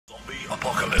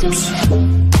What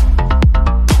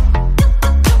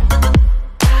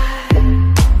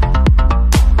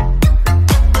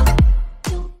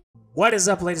is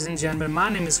up, ladies and gentlemen? My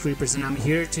name is Kreepers and I'm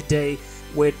here today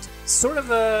with sort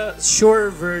of a shorter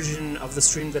version of the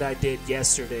stream that I did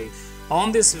yesterday.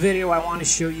 On this video I want to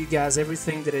show you guys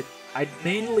everything that I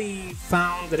mainly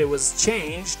found that it was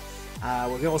changed.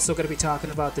 We're also going to be talking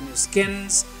about the new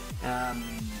skins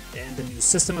and the new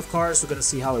system of cars. We're going to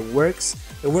see how it works.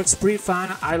 It works pretty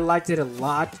fine. I liked it a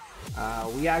lot.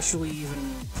 We actually even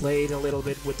played a little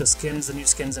bit with the skins, the new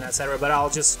skins and etc. But I'll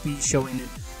just be showing it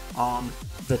on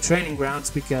the training grounds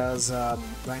because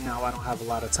right now I don't have a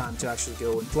lot of time to actually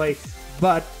go and play.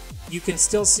 But you can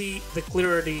still see the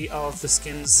clarity of the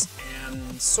skins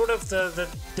and sort of the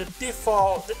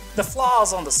default, the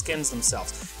flaws on the skins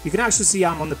themselves. You can actually see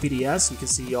I'm on the PTS. You can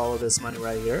see all of this money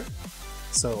right here.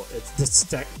 So it's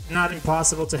not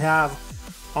impossible to have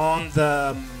on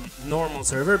the normal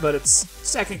server, but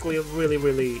it's technically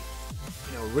really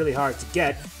hard to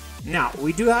get. Now,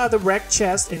 we do have the wreck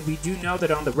chest, and we do know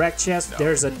that on the wreck chest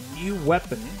there's a new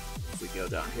weapon. If we go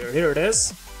down here, here it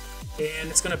is. And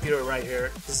it's going to appear right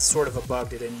here. This is sort of a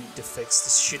bug that I need to fix.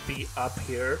 This should be up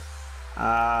here.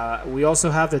 We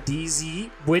also have the DZ,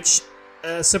 which,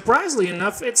 surprisingly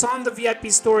enough, it's on the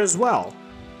VIP store as well.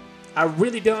 I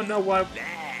really don't know what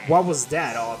was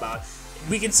that all about.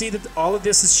 We can see that all of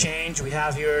this has changed. We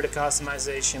have here the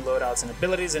customization, loadouts, and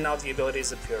abilities, and now the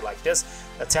abilities appear like this.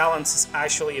 The talents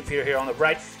actually appear here on the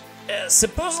right.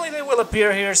 Supposedly they will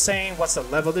appear here saying what's the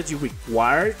level that you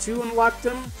require to unlock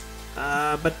them.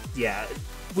 But yeah,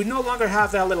 we no longer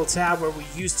have that little tab where we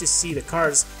used to see the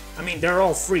cards. I mean, they're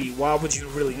all free. Why would you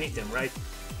really need them, right?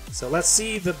 So let's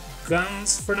see the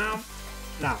guns for now.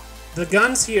 Now, the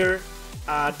guns here,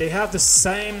 they have the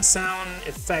same sound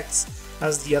effects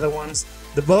as the other ones.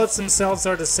 The bullets themselves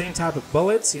are the same type of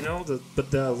bullets, you know, but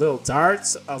the little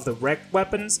darts of the wreck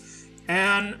weapons.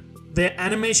 And the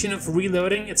animation of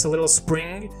reloading, it's a little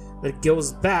spring that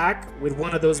goes back with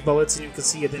one of those bullets, and you can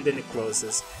see it, and then it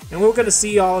closes. And we're going to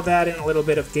see all of that in a little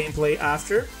bit of gameplay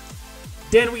after.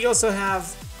 Then we also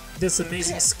have this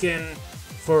amazing skin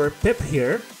for Pip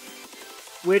here,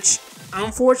 which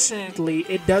unfortunately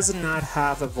it does not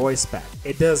have a voice pack.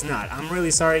 It does not. I'm really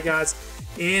sorry, guys.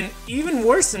 And even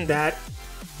worse than that,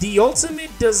 the ultimate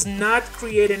does not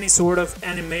create any sort of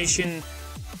animation,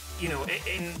 you know,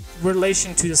 in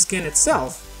relation to the skin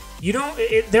itself. You know,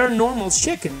 they're normal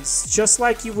chickens, just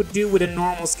like you would do with a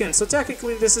normal skin. So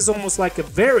technically, this is almost like a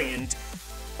variant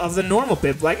of the normal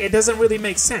Pip. Like, it doesn't really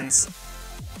make sense.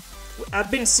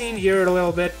 I've been seeing here a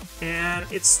little bit, and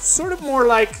it's sort of more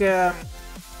like,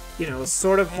 you know,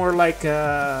 sort of more like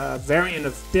a variant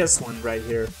of this one right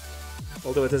here.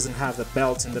 Although it doesn't have the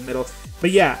belt in the middle. But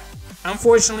yeah,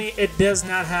 unfortunately, it does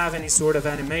not have any sort of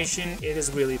animation. It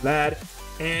is really bad.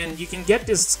 And you can get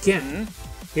this skin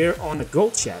here on the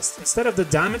gold chest. Instead of the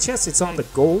diamond chest, it's on the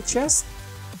gold chest.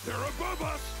 They're above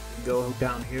us. Go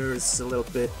down here, it's a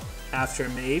little bit after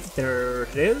Maeve. There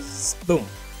it is. Boom.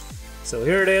 So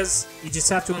here it is. You just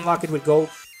have to unlock it with gold.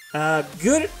 The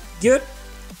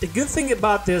good thing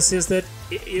about this is that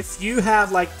if you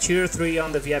have like tier 3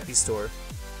 on the VIP store,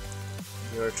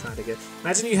 you're trying to get.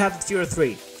 Imagine you have the tier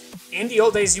 3. In the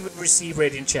old days, you would receive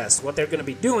radiant chests. What they're going to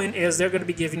be doing is they're going to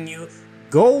be giving you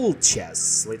gold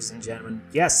chests, ladies and gentlemen.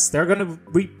 Yes, they're going to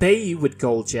repay you with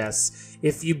gold chests.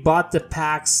 If you bought the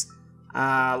packs,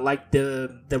 like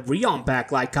the Rion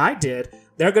pack, like I did,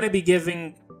 they're going to be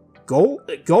giving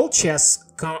gold chests,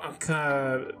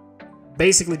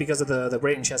 basically because of the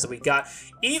radiant chests that we got.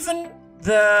 Even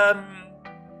the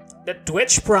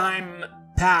Twitch Prime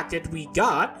pack that we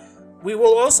got, we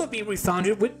will also be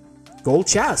refunded with gold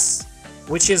chests,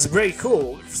 which is very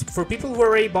cool. For people who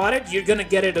already bought it, you're gonna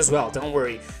get it as well, don't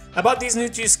worry. About these new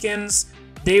 2 skins,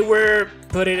 they were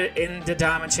put in the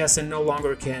diamond chest and no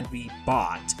longer can be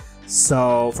bought.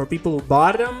 So for people who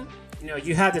bought them, you know,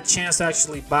 you had the chance to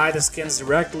actually buy the skins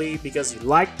directly because you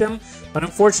liked them. But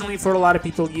unfortunately for a lot of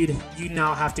people, you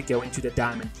now have to go into the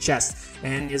diamond chest.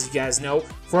 And as you guys know,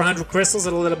 400 crystals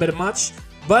is a little bit much,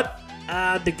 but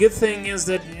the good thing is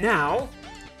that now,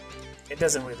 it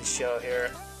doesn't really show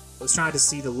here. I was trying to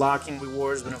see the login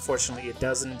rewards, but unfortunately it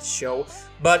doesn't show.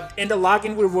 But in the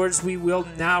login rewards, we will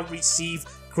now receive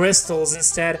crystals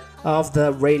instead of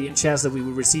the radiant chests that we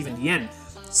will receive in the end.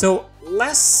 So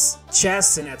less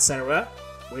chests and etc.,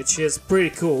 which is pretty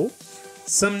cool.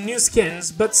 Some new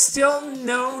skins, but still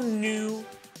no new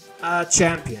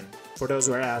champion, for those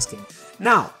who are asking.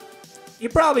 Now, you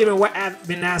probably have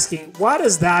been asking, what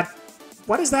is that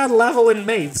level in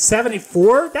Maeve?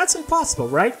 74? That's impossible,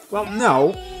 right? Well,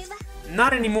 no.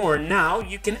 not anymore. Now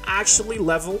you can actually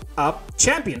level up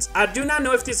champions. I do not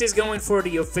know if this is going for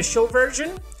the official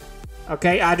version.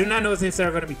 Okay, I do not know if they're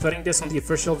going to be putting this on the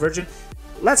official version.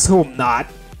 Let's hope not,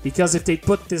 because if they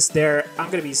put this there, I'm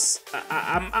gonna be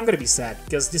sad,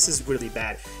 because this is really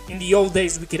bad. In the old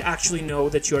days, we could actually know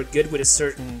that you are good with a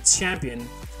certain champion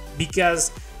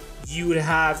because you would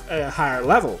have a higher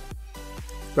level,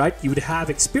 right? You would have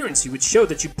experience. You would show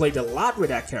that you played a lot with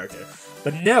that character.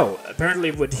 But no,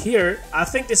 apparently with here, I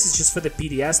think this is just for the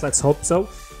PTS. Let's hope so.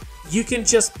 You can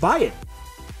just buy it.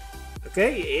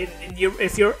 Okay,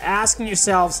 if you're asking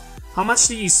yourselves, how much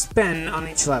do you spend on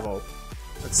each level?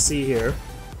 Let's see here.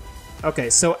 Okay,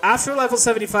 so after level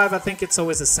 75, I think it's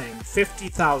always the same,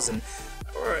 50,000.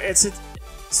 Or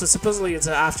so supposedly it's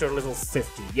after level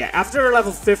 50. Yeah, after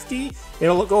level 50, it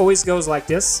always goes like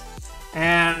this.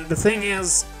 And the thing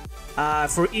is,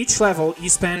 for each level, you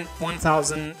spend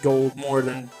 1,000 gold more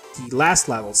than the last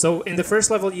level. So in the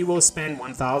first level, you will spend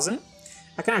 1,000.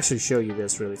 I can actually show you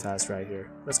this really fast right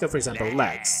here. Let's go, for example,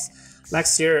 Lex.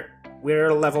 Lex here,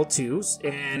 we're level 2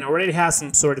 and already has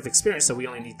some sort of experience, so we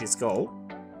only need this gold.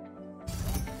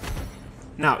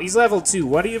 Now, he's level 2.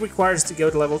 What he requires to go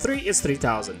to level 3 is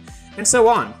 3,000. And so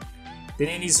on. Then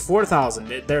he needs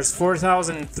 4,000. There's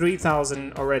 4,000 and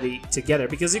 3,000 already together,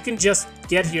 because you can just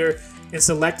get here and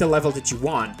select the level that you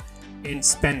want and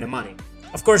spend the money.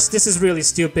 Of course, this is really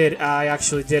stupid. I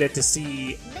actually did it to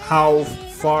see how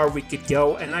far we could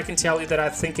go, and I can tell you that I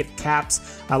think it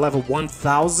caps at level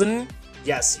 1,000.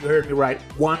 Yes, you heard me right,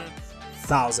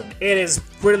 1,000. It is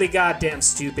really goddamn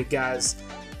stupid, guys.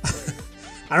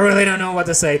 I really don't know what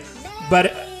to say,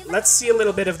 but let's see a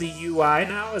little bit of the UI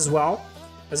now as well.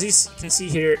 As you can see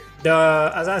here,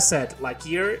 as I said, like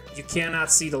here, you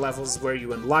cannot see the levels where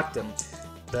you unlock them,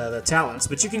 the talents,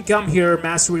 but you can come here,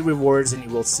 Mastery Rewards, and you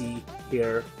will see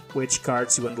here which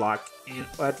cards you unlock and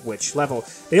at which level.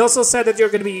 They also said that you're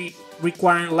going to be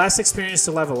requiring less experience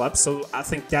to level up, so I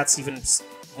think that's even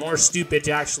more stupid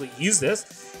to actually use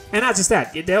this. And not just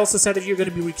that, they also said that you're going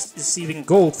to be receiving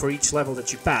gold for each level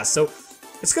that you pass, so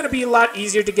it's going to be a lot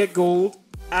easier to get gold.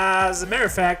 As a matter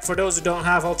of fact, for those who don't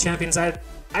have all champions, I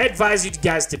advise you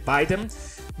guys to buy them,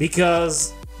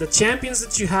 because the champions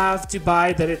that you have to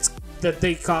buy that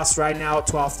they cost right now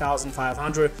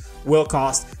 12,500 will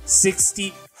cost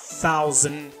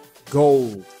 60,000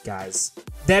 gold, guys.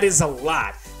 That is a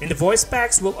lot. And the voice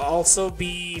packs will also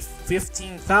be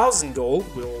 15,000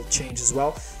 gold, will change as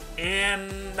well.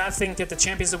 And I think that the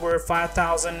champions that were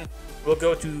 5,000 will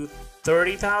go to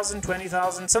 30,000,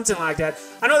 20,000, something like that.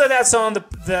 I know that that's on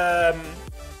the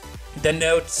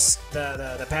notes,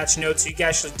 the patch notes. You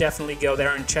guys should definitely go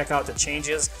there and check out the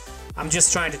changes. I'm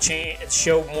just trying to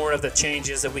show more of the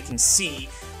changes that we can see.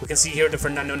 We can see here that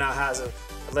Fernando now has a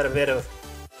little bit of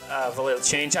a little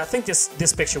change. I think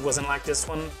this picture wasn't like this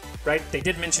one, right? They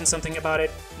did mention something about it.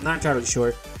 Not entirely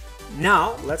sure.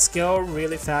 Now, let's go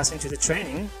really fast into the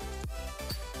training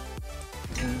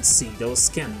and see those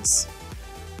skins.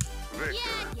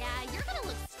 Yeah, you're gonna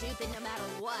look stupid no matter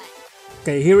what.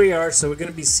 Okay, here we are. So we're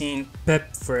gonna be seeing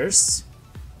Pep first.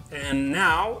 And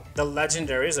now the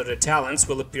legendaries or the talents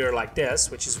will appear like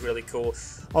this, which is really cool.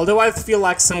 Although I feel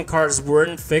like some cards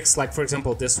weren't fixed, like for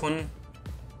example this one.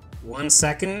 1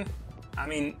 second. I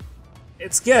mean,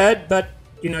 it's good, but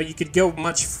you know, you could go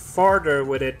much farther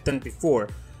with it than before.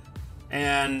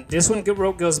 And this one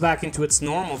goes back into its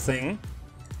normal thing.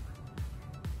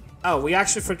 Oh, we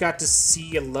actually forgot to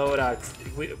see a loadout.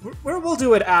 We'll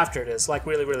do it after this, like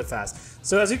really fast.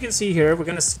 So as you can see here, we're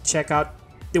gonna check out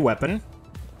the weapon.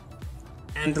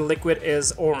 And the liquid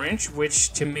is orange,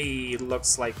 which to me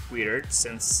looks like weird,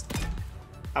 since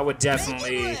I would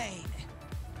definitely...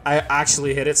 I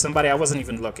actually hit somebody. I wasn't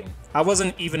even looking. How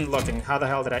the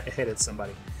hell did I hit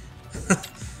somebody?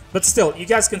 But still, you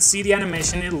guys can see the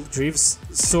animation. It leaves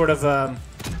sort of a,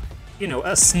 you know,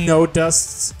 a snow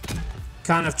dust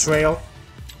kind of trail.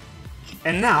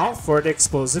 And now for the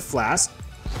explosive flask.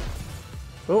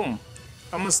 Boom.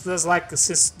 Almost there's like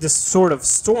this sort of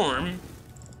storm.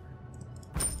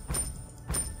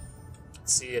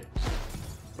 See it.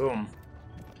 Boom.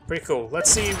 Pretty cool. Let's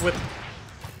see what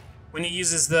when he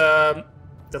uses the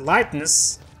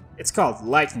lightness. It's called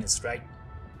lightness, right?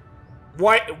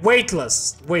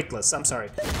 Weightless. I'm sorry.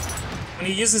 When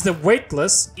he uses the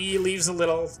weightless, he leaves a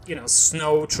little, you know,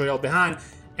 snow trail behind.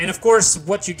 And of course,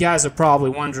 what you guys are probably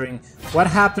wondering, what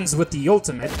happens with the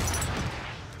ultimate?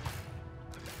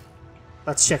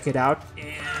 Let's check it out.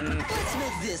 And let's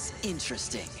make this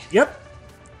interesting. Yep.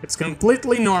 It's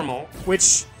completely normal,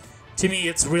 which to me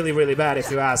it's really bad if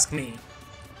you ask me.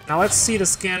 Now let's see the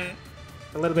skin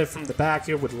a little bit from the back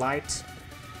here with light.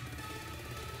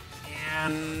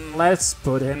 And let's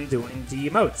put him doing the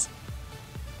emotes.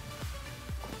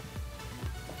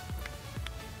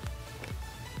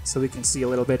 So we can see a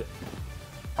little bit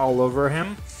all over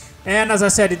him. And as I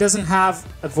said, it doesn't have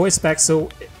a voice pack, so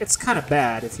it's kind of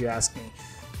bad if you ask me.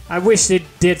 I wish it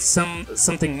did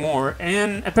something more.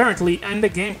 And apparently in the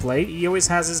gameplay, he always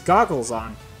has his goggles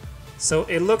on. So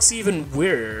it looks even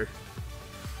weirder.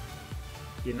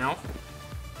 You know?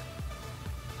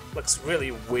 Looks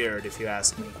really weird if you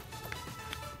ask me.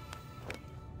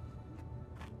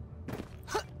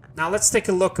 Now let's take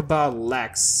a look about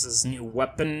Lex's new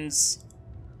weapons.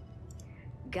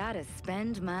 Gotta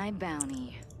spend my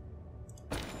bounty.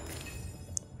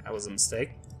 That was a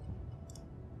mistake.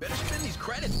 Better spend these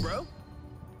credits, bro.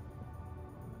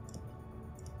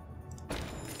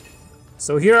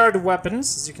 So here are the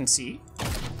weapons, as you can see.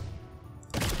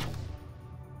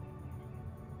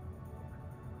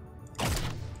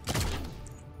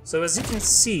 So as you can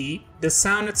see, the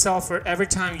sound itself for every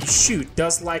time you shoot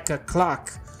does like a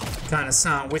clock kind of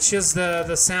sound, which is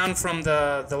the sound from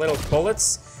the little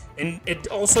bullets. And it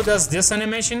also does this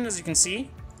animation, as you can see.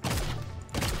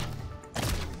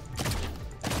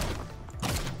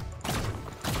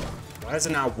 Why is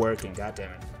it not working? God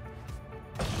damn it.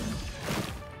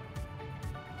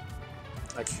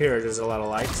 Like here, there's a lot of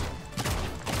light.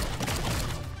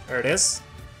 There it is.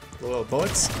 The little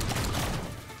bullets.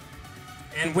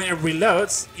 And when it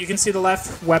reloads, you can see the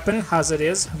left weapon as it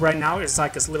is right now. It's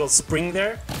like a little spring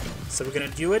there. So we're gonna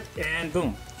do it, and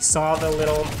boom. You saw the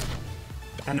little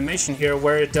animation here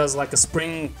where it does like a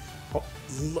spring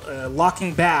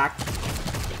locking back.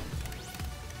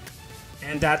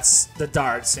 And that's the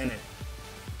darts in it.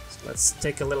 So let's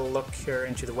take a little look here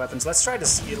into the weapons. Let's try to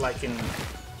see it like in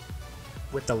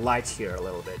with the light here a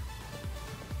little bit.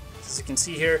 As you can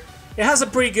see here, it has a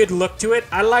pretty good look to it.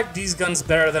 I like these guns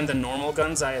better than the normal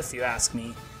guns, if you ask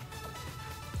me.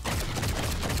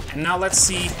 And now let's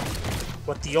see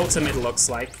what the ultimate looks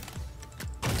like.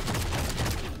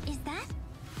 Is that?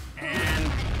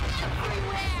 And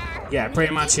Everywhere. yeah,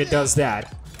 pretty much it does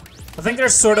that. I think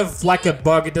there's sort of like a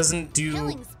bug. It doesn't do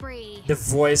Killing spree. the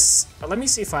voice. Let me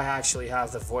see if I actually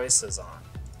have the voices on.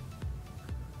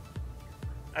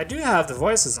 I do have the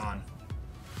voices on.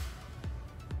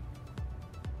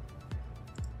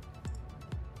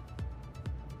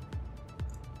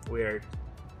 Weird.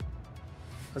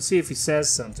 Let's see if he says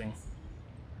something.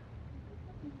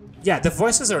 Yeah, the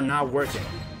voices are not working.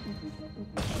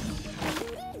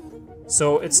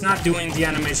 So it's not doing the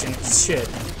animation shit.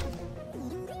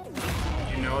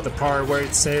 You know, the part where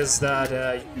it says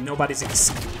that nobody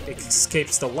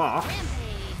escapes the law.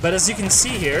 But as you can see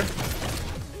here,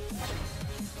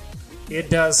 it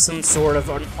does some sort of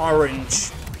an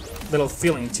orange little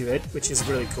feeling to it, which is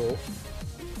really cool.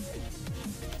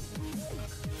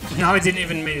 Now it didn't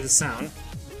even make the sound.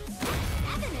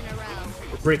 7 in a row.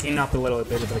 We're breaking up a little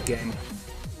bit of the game.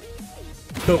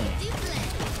 Boom. Duplex.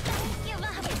 Give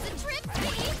up. It's a trick,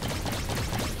 Pete.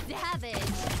 Savage.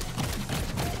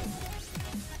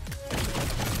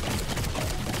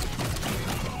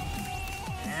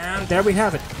 And there we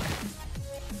have it.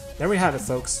 There we have it,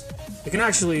 folks. You can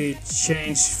actually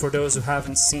change, for those who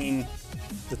haven't seen,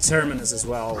 the Terminus as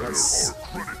well.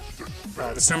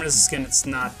 The Terminus skin, it's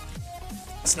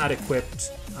not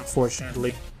equipped,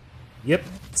 unfortunately. Yep,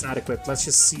 it's not equipped. Let's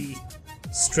just see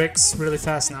Strix really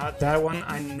fast now. That one,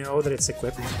 I know that it's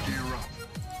equipped.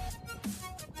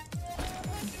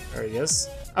 There he is.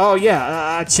 Oh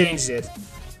yeah, I changed it,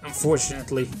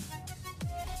 unfortunately.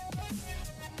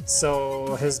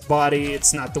 So his body,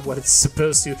 it's not what it's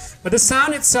supposed to. But the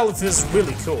sound itself is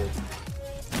really cool.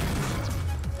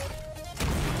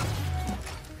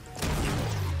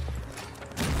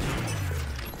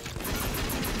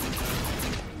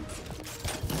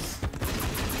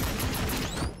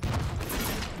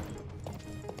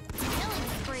 Killing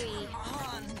spree.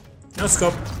 No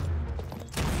scope.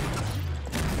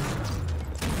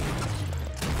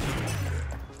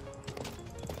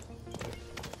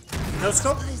 No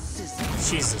scope?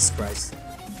 Jesus Christ.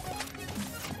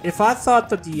 If I thought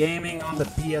that the aiming on the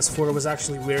PS4 was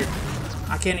actually weird,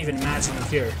 I can't even imagine it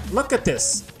here. Look at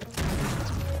this.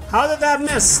 How did that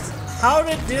miss? How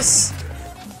did this...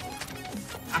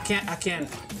 I can't.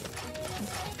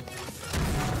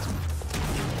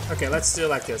 Okay, let's do it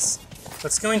like this.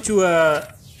 Let's go into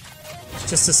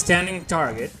just a standing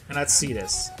target, and let's see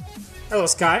this. Hello,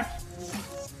 Sky.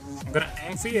 I'm gonna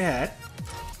aim for your head.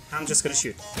 I'm just gonna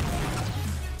shoot.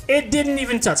 It didn't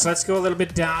even touch. Let's go a little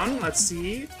bit down. Let's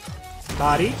see.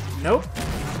 Body. Nope.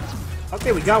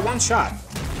 Okay, we got one shot.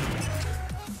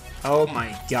 Oh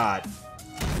my god.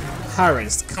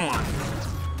 Harris, come on.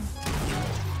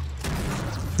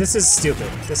 this is stupid.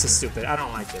 This is stupid. I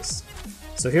don't like this.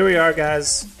 So here we are,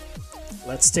 guys.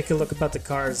 Let's take a look about the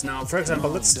cars now. For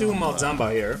example, let's do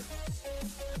Moldamba here.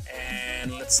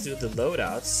 And let's do the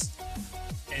loadouts.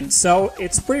 And so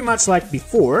it's pretty much like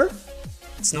before.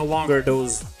 It's no longer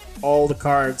those all the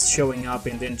cards showing up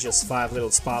and then just 5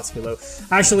 little spots below.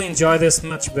 I actually enjoy this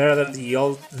much better than the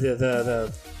old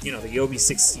you know, the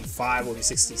OB65,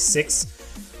 OB66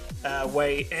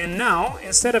 way. And now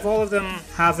instead of all of them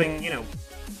having, you know,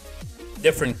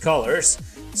 different colors,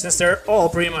 since they're all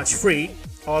pretty much free,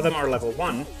 all of them are level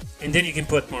 1, and then you can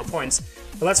put more points.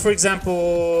 But let's, for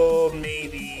example,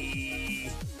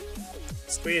 maybe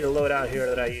let's create a loadout here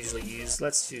that I usually use.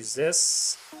 Let's use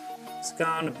this.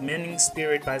 Discount Mending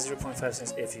Spirit by 0.5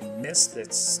 cents if you missed.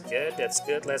 That's good, that's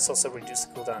good. Let's also reduce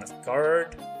the cooldown of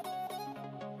guard.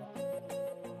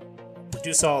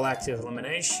 Reduce all active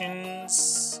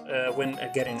eliminations when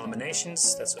getting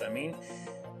eliminations, that's what I mean.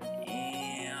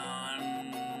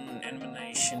 And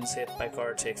eliminations hit by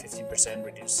guard take 15%,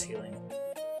 reduce healing.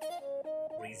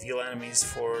 Reveal enemies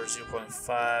for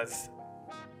 0.5.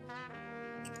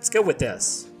 Let's go with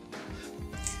this.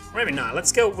 Maybe not.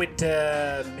 Let's go with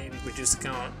maybe reduce the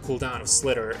cooldown of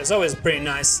Slither. It's always pretty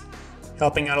nice,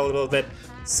 helping out a little bit.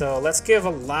 So let's give a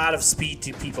lot of speed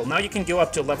to people. Now you can go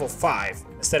up to level 5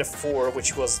 instead of 4,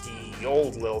 which was the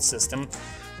old little system.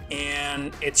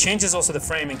 And it changes also the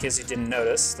frame in case you didn't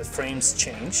notice. The frames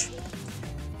change.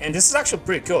 And this is actually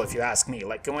pretty cool if you ask me.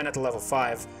 Like going at the level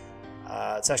 5,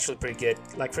 it's actually pretty good.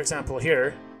 Like for example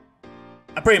here,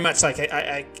 I pretty much like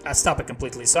I stop it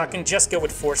completely. So I can just go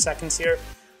with 4 seconds here.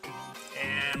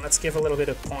 And let's give a little bit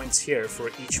of points here for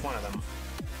each one of them.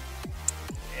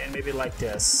 And maybe like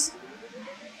this.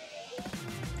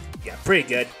 Yeah, pretty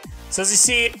good. So as you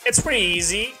see, it's pretty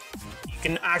easy. You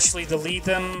can actually delete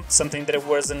them, something that it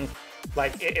wasn't,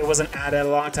 like, it wasn't added a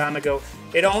long time ago.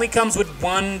 It only comes with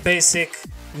 1 basic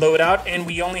loadout, and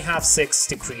we only have 6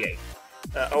 to create.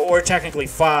 Or technically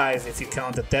 5 if you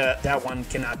count that that one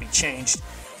cannot be changed,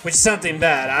 which is something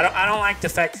bad. I don't like the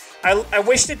fact. I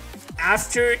wish that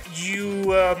after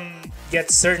you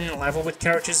get certain level with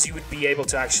characters, you would be able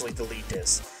to actually delete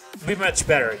this. It would be much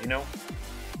better, you know.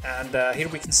 And here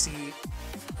we can see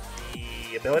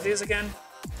the abilities again.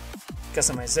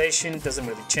 Customization doesn't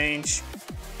really change.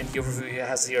 And the overview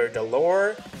has here the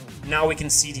lore. Now we can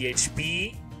see the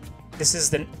HP. This is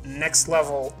the next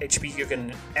level XP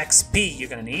you're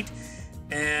gonna need.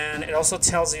 And it also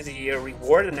tells you the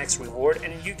reward, the next reward,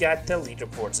 and you get the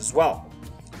leaderboards as well.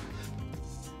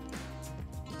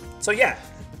 So yeah,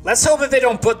 let's hope that they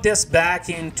don't put this back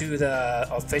into the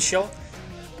official.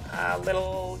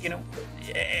 Little, you know,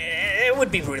 it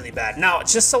would be really bad. Now,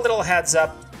 just a little heads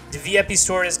up, the VIP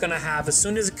store is gonna have, as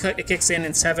soon as it kicks in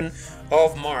 7th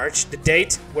of March, the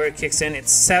date where it kicks in,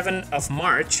 it's 7th of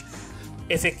March.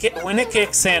 When it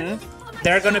kicks in,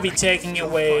 they're gonna be taking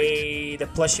away the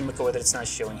plushie McCoy that it's not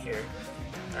showing here.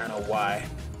 I don't know why.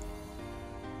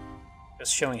 It's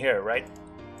showing here, right?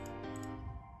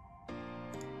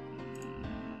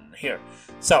 Here.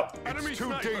 So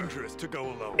Too dangerous to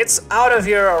go alone. it's out of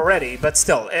here already, but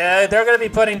still, they're going to be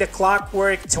putting the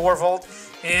Clockwork Torvald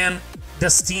and the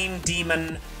Steam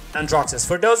Demon Androxus.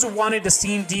 For those who wanted the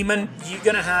Steam Demon, you're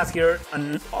going to have here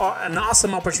an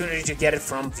awesome opportunity to get it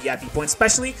from VIP points,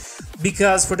 especially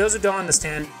because for those who don't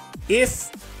understand,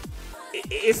 if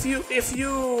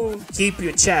you keep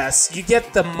your chest, you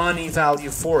get the money value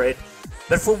for it.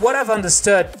 But for what I've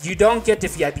understood, you don't get the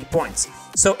VIP points.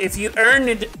 So if you earn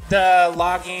the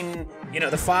login, you know,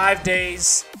 the 5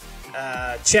 days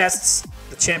chests,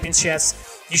 the champion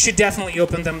chests, you should definitely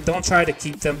open them. Don't try to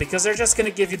keep them because they're just going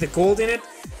to give you the gold in it.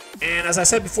 And as I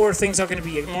said before, things are going to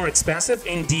be more expensive,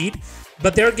 indeed.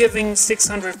 But they're giving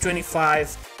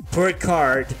 625 per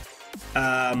card,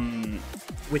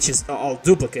 which is all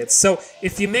duplicates. So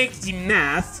if you make the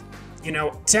math, you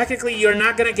know, technically you're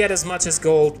not gonna get as much as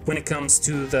gold when it comes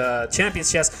to the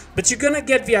Champions chest, but you're gonna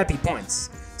get VIP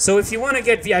points. So if you want to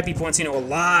get VIP points, you know, a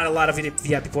lot of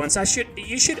VIP points,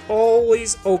 you should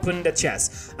always open the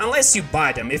chest, unless you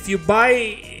buy them. If you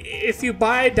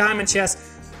buy diamond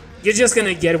chests, you're just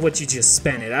gonna get what you just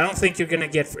spent it. I don't think you're gonna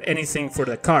get anything for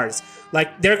the cards.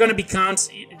 Like they're gonna be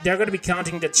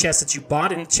counting the chest that you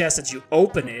bought and the chest that you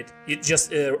open it. You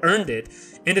just earned it.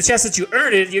 In the chest that you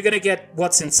earned it, you're gonna get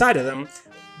what's inside of them.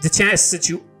 The chest that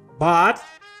you bought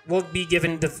will be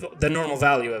given the normal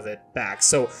value of it back.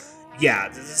 So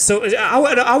yeah, so I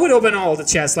would open all the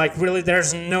chests. Like really,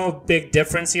 there's no big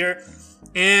difference here.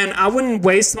 And I wouldn't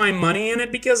waste my money in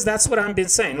it because that's what I've been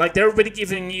saying. Like they're going to be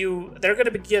giving you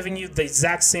the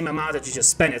exact same amount that you just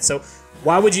spent it. So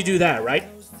why would you do that, right?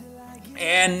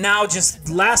 And now just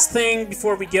last thing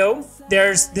before we go,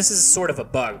 this is sort of a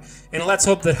bug, and let's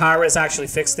hope that Hi-Rez actually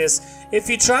fixed this. If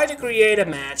you try to create a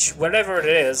match, whatever it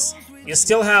is, you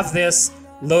still have this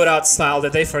loadout style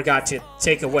that they forgot to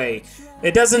take away.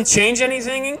 It doesn't change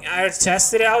anything. I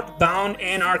tested it out, bound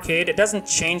and arcade. It doesn't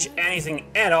change anything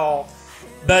at all,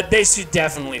 but they should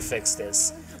definitely fix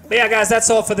this. But yeah, guys, that's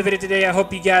all for the video today. I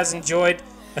hope you guys enjoyed.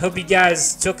 I hope you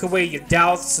guys took away your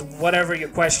doubts, whatever your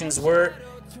questions were,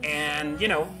 and, you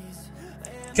know,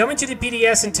 come into the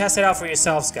PTS and test it out for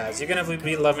yourselves, guys. You're gonna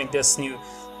be loving this new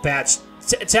patch.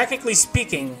 Technically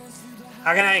speaking,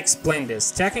 how can I explain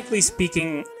this? Technically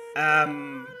speaking,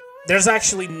 there's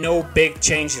actually no big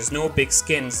changes, no big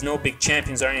skins, no big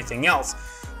champions or anything else.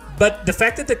 But the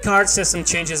fact that the card system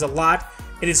changes a lot,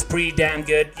 it is pretty damn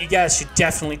good. You guys should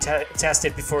definitely test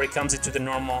it before it comes into the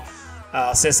normal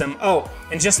system. Oh,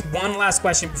 and just one last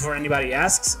question before anybody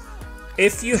asks.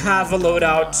 If you have a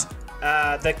loadout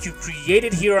that you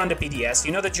created here on the PTS,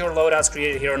 you know that your loadouts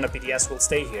created here on the PTS will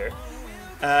stay here.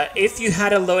 If you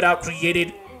had a loadout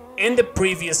created in the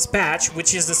previous patch,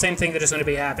 which is the same thing that is going to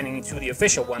be happening to the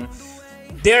official one,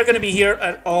 they're going to be here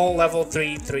at all level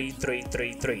 3, 3, 3,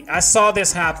 3, 3. I saw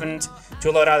this happen to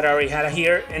a loadout that I already had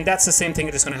here, and that's the same thing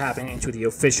that is going to happen into the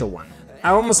official one. I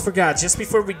almost forgot, just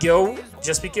before we go,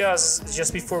 just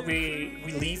before we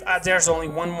leave, there's only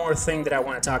one more thing that I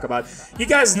want to talk about. You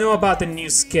guys know about the new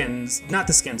skins, not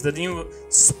the skins, the new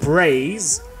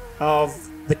sprays of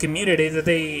the community that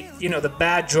they, you know, the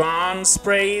bad drawn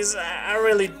sprays. I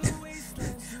really,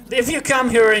 if you come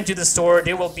here into the store,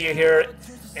 they will be here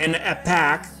in a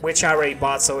pack, which I already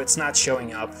bought, so it's not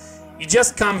showing up. You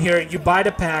just come here, you buy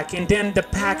the pack, and then the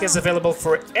pack is available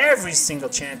for every single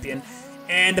champion,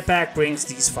 and the pack brings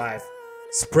these 5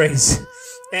 sprays.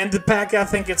 And the pack, I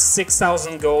think it's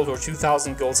 6,000 gold or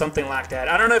 2,000 gold, something like that.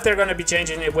 I don't know if they're going to be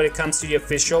changing it when it comes to the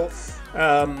official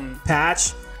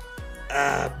patch,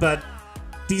 but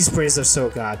these sprays are so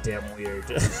goddamn weird.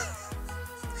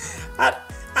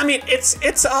 I mean,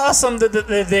 it's awesome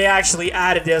that they actually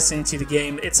added this into the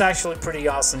game. It's actually pretty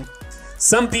awesome.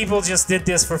 Some people just did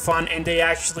this for fun, and they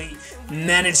actually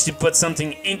managed to put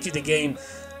something into the game,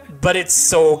 but it's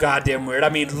so goddamn weird. I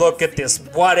mean, look at this.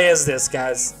 What is this,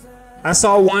 guys? I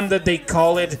saw one that they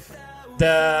call it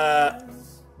the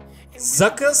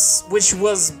Zuckus, which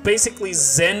was basically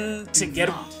Zen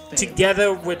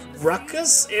together with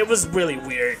Ruckus. It was really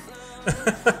weird.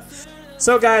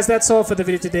 So guys, that's all for the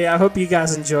video today. I hope you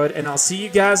guys enjoyed, and I'll see you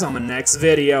guys on the next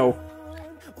video.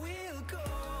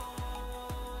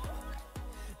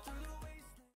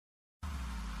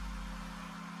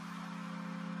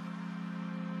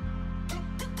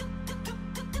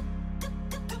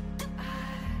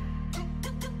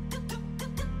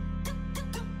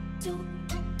 Don't